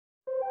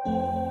Hi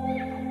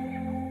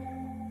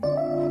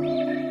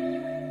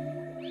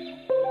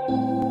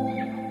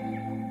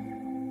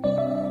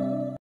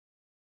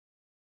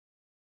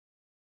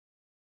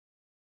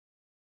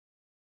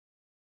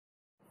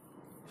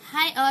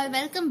all,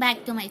 welcome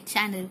back to my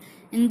channel.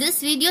 In this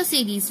video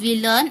series,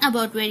 we learn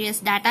about various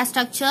data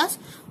structures,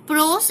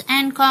 pros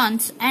and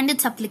cons and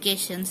its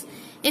applications.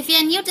 If you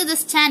are new to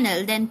this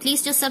channel, then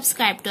please do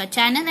subscribe to our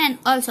channel and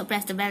also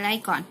press the bell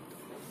icon.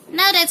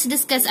 Now let's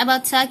discuss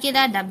about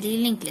circular doubly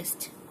linked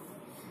list.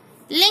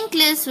 Linked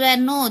lists where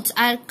nodes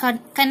are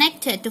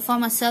connected to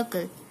form a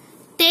circle.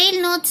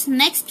 Tail node's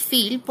next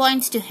field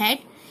points to head,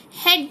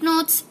 head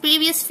node's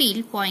previous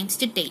field points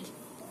to tail.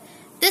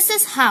 This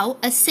is how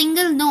a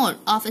single node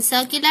of a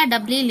circular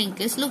doubly linked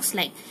list looks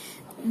like.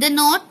 The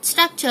node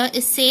structure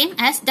is same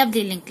as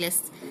doubly linked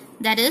list.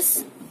 That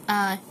is,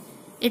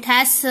 it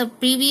has a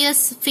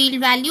previous field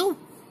value,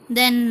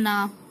 then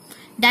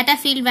data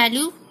field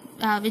value,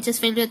 which is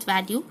filled with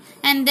value,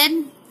 and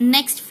then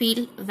next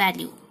field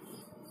value.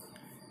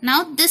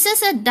 Now this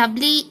is a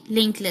doubly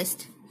linked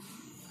list.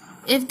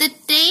 If the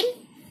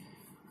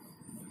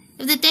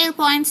tail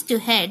points to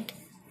head,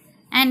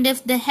 and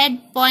if the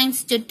head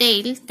points to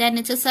tail, then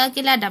it's a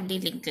circular doubly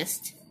linked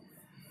list.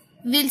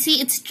 We'll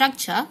see its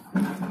structure.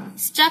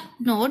 Struct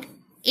node,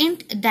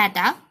 int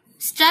data,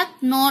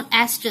 struct node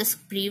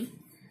asterisk prev,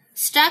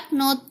 struct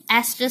node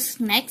asterisk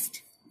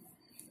next,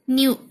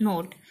 new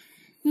node.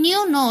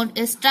 New node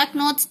is struct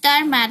node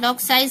star malloc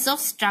size of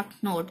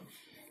struct node.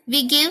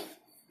 We give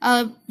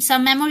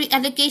some memory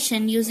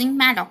allocation using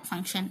malloc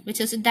function,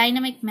 which is a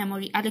dynamic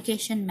memory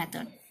allocation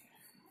method.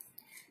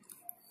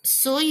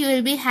 So you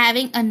will be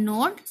having a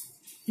node,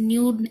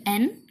 new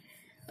n,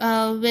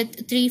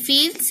 with 3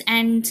 fields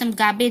and some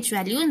garbage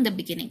value in the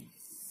beginning.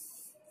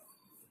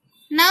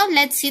 Now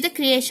let's see the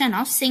creation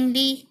of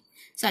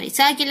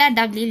circular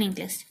doubly linked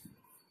list.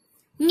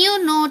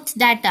 New node's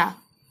data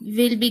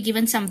will be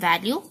given some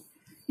value.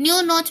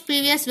 New node's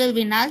previous will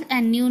be null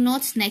and new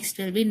node's next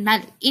will be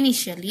null.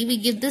 Initially, we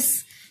give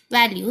this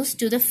values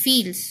to the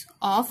fields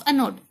of a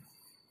node.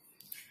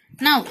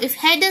 Now, if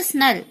head is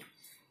null,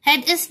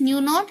 head is new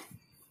node,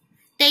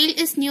 tail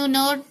is new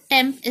node,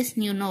 temp is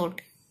new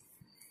node.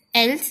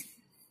 Else,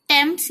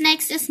 temp's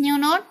next is new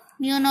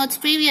node's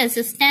previous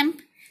is temp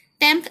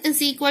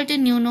is equal to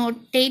new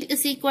node, tail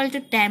is equal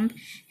to temp,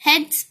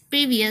 head's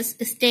previous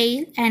is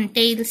tail and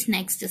tail's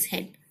next is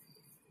head.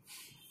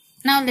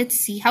 Now let's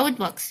see how it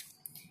works.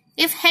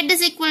 If head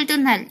is equal to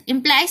null,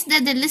 implies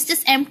that the list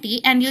is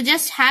empty and you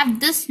just have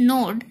this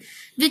node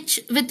with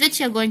which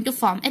you are going to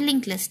form a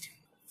linked list.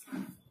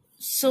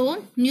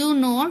 So, new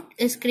node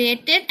is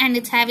created and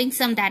it's having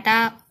some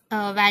data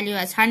value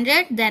as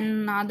 100.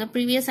 Then the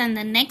previous and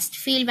the next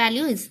field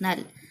value is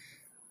null.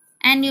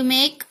 And you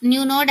make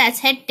new node as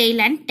head,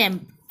 tail and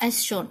temp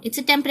as shown. It's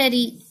a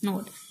temporary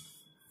node.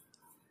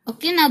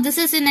 Okay, now this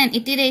is in an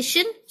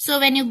iteration. So,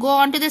 when you go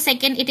on to the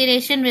second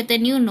iteration with a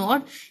new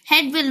node,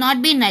 head will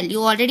not be null.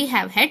 You already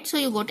have head, so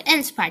you go to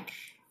else part.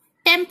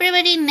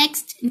 Temporary's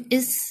next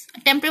is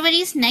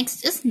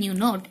new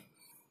node.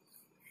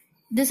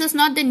 This is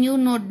not the new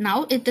node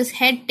now. It is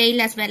head, tail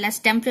as well as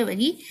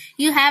temporary.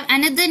 You have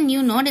another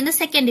new node in the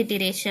second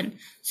iteration.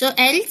 So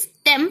else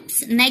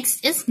temp's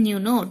next is new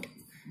node.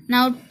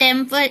 Now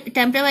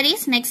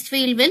temporary's next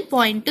field will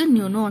point to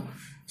new node.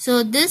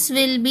 So this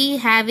will be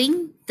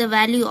having the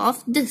value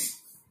of this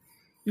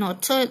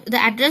node. So the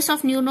address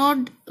of new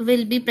node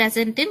will be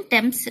present in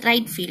temp's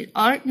right field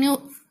or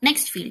new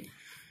next field.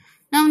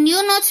 Now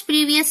new node's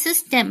previous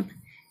is temp.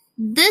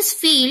 This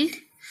field,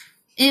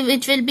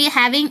 which will be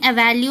having a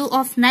value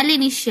of null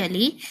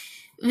initially,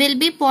 will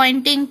be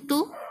pointing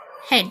to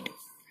head.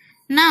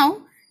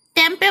 Now,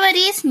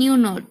 temporary is new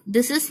node.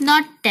 This is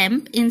not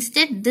temp.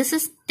 Instead, this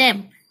is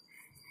temp.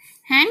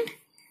 And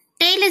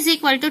tail is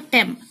equal to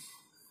temp.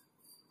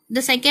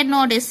 The second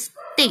node is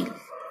tail.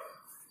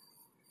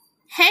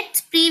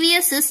 Head's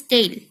previous is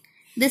tail.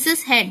 This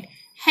is head.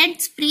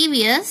 Head's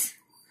previous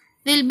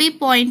will be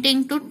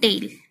pointing to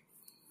tail.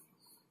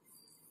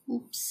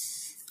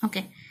 Oops.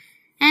 Okay.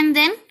 And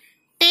then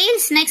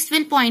tail's next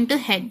will point to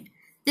head.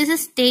 This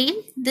is tail.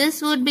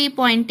 This would be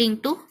pointing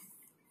to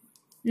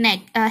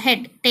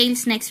head.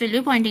 Tail's next will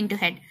be pointing to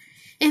head.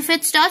 If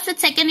it starts with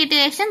second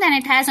iteration, then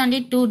it has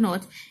only 2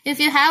 nodes. If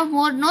you have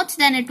more nodes,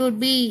 then it would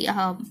be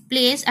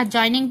placed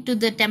adjoining to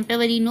the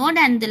temporary node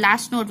and the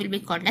last node will be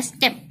called as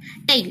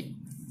tail.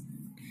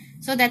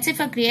 So that's it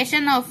for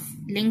creation of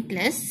linked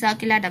list,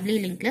 circular doubly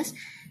linked list.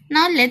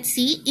 Now let's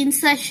see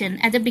insertion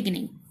at the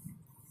beginning.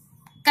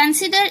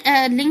 Consider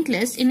a linked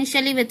list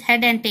initially with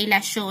head and tail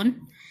as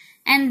shown,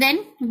 and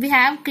then we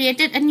have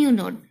created a new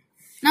node.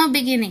 Now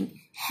beginning,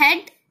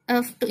 head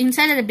to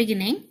insert at the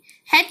beginning,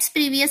 head's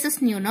previous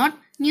is new node,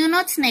 new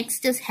node's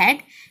next is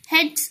head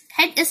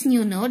is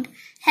new node,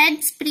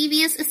 head's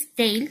previous is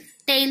tail,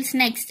 tail's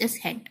next is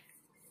head.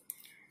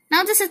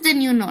 Now this is the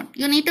new node.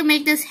 You need to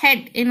make this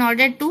head in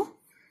order to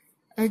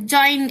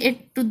join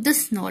it to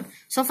this node.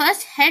 So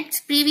first head's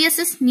previous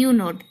is new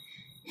node.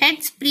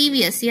 Head's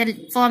previous, you are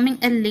forming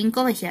a link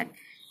over here.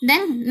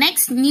 Then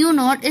next new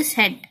node is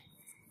head.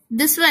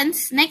 this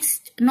one's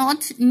next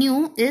node's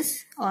new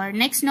is, or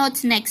next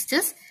node's next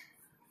is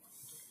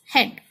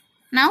head.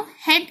 Now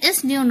head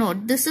is new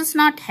node. This is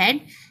not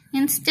head.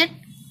 Instead,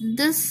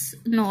 this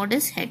node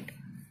is head.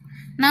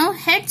 Now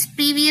head's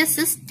previous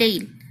is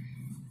tail.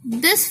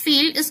 This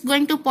field is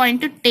going to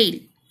point to tail.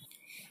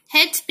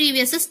 Head's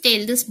previous is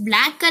tail. This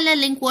black color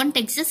link won't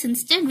exist.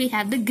 Instead, we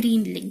have the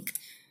green link.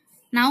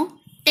 Now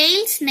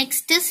tail's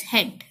next is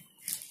head.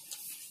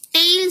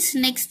 Tail's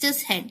next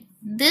is head.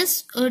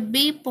 This would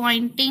be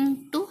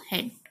pointing to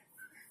head.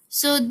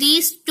 So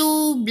these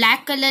two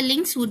black color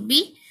links would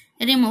be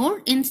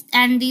removed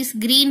and this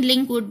green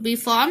link would be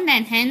formed,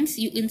 and hence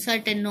you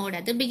insert a node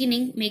at the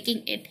beginning,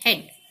 making it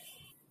head.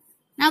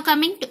 Now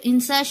coming to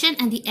insertion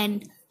at the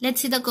end.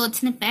 Let's see the code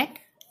snippet.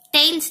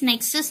 Tail's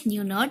next is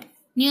new node.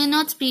 New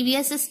node's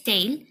previous is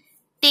tail.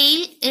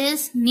 Tail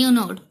is new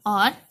node,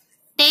 or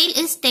tail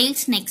is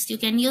tail's next. You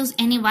can use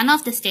any one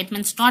of the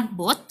statements, not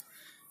both.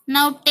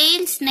 Now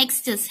tail's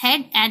next is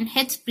head and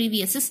head's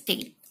previous is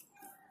tail.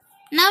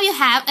 Now you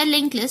have a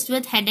linked list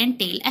with head and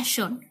tail as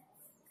shown.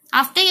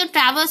 After you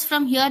traverse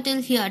from here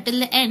till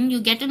the end, you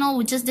get to know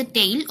which is the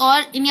tail,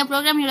 or in your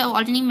program you have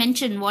already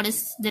mentioned what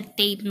is the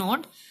tail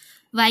node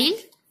while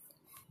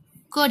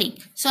coding.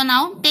 So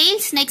now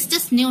tail's next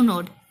is new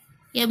node.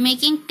 You're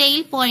making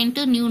tail point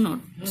to new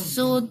node.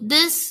 So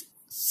this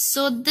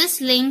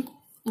link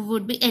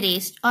would be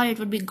erased or it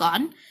would be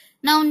gone.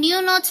 Now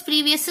new node's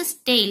previous is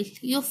tail.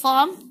 You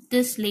form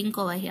this link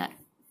over here.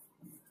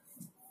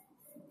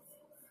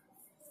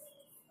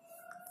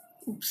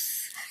 Oops.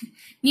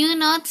 New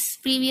node's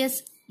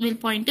previous will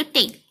point to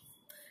tail.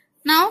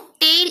 Now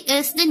tail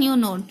is the new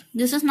node.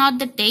 This is not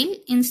the tail.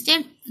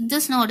 Instead,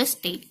 this node is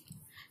tail.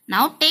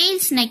 Now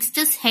tail's next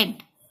is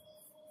head.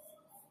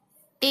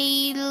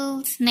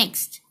 Tail's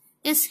next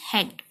is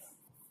head.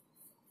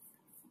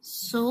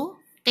 So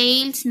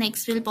tail's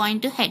next will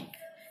point to head.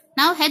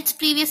 Now head's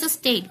previous is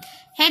tail.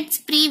 Head's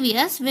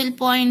previous will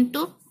point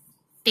to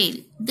tail.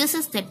 This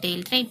is the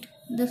tail, right?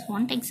 This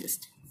won't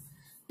exist.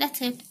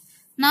 That's it.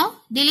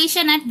 Now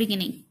deletion at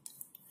beginning.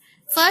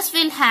 First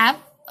we'll have,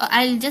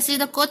 I'll just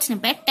read the code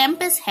snippet.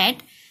 Temp is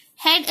head.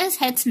 Head is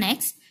head's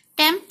next.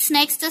 Temp's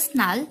next is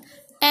null.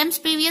 Temp's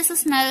previous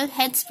is null.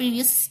 Head's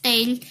previous is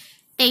tail.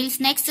 Tail's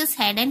next is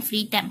head and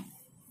free temp.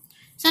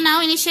 So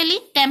now initially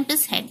temp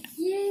is head.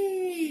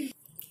 Yay.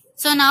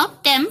 So now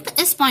temp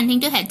is pointing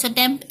to head. So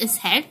temp is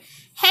head.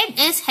 Head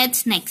is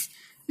head's next.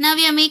 Now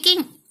we are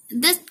making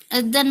this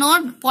the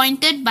node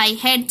pointed by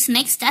head's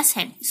next as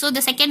head. So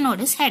the second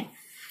node is head.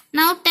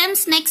 Now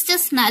temp's next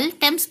is null.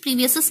 Temp's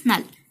previous is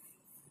null.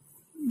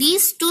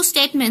 These two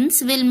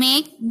statements will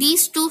make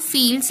these two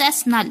fields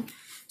as null.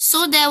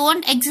 So there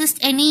won't exist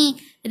any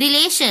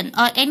relation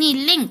or any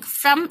link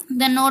from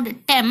the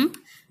node temp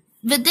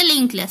with the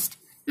linked list.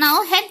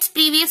 Now head's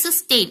previous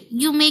is tail.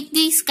 You make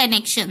these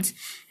connections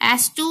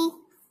as to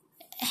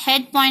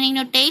head pointing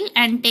to tail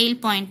and tail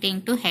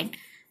pointing to head.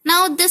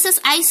 Now this is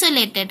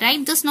isolated,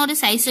 right? This node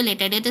is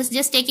isolated. It is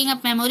just taking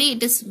up memory.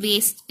 It's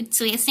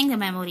wasting the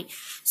memory.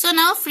 So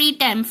now free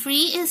temp.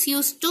 Free is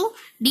used to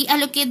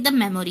deallocate the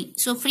memory.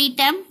 So free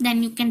temp,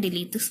 then you can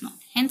delete this node.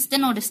 Hence the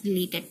node is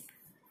deleted.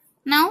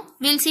 Now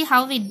we'll see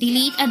how we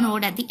delete a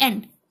node at the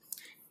end.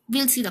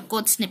 We'll see the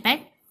code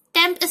snippet.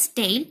 Temp is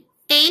tail.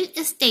 Tail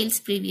is tail's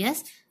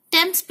previous.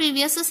 Temp's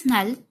previous is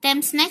null.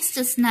 Temp's next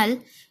is null.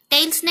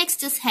 Tail's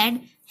next is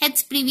head.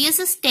 Head's previous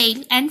is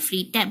tail and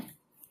free temp.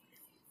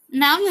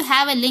 Now you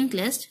have a linked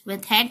list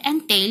with head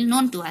and tail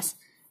known to us.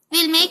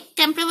 We'll make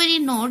temporary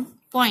node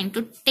point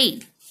to tail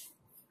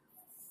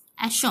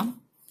as shown.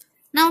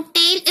 Now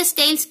tail is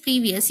tail's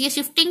previous. You're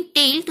shifting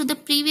tail to the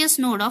previous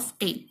node of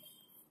tail.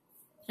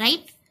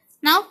 Right?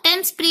 Now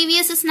temp's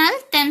previous is null.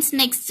 Temp's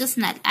next is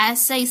null.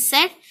 As I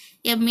said,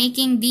 you're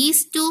making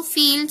these two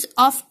fields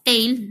of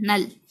tail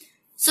null.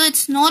 So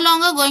it's no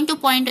longer going to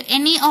point to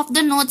any of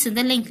the nodes in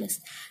the linked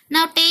list.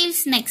 Now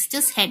tail's next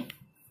is head.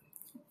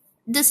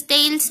 This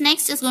tail's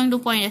next is going to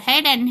point to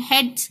head and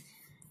head's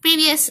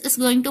previous is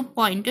going to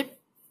point to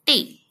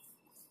tail.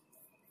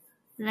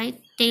 Right?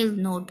 Tail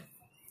node.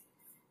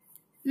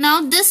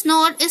 Now this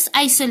node is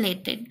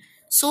isolated.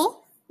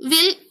 So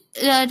we'll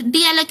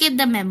deallocate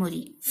the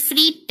memory.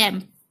 Free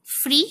temp.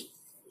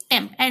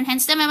 And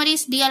hence the memory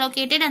is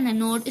deallocated and the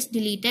node is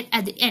deleted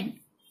at the end.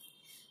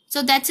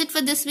 So that's it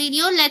for this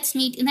video. Let's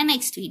meet in the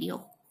next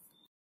video.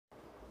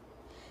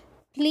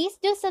 Please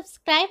do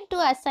subscribe to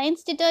our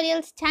Science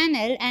Tutorials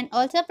channel and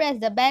also press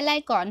the bell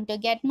icon to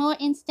get more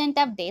instant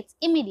updates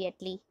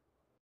immediately.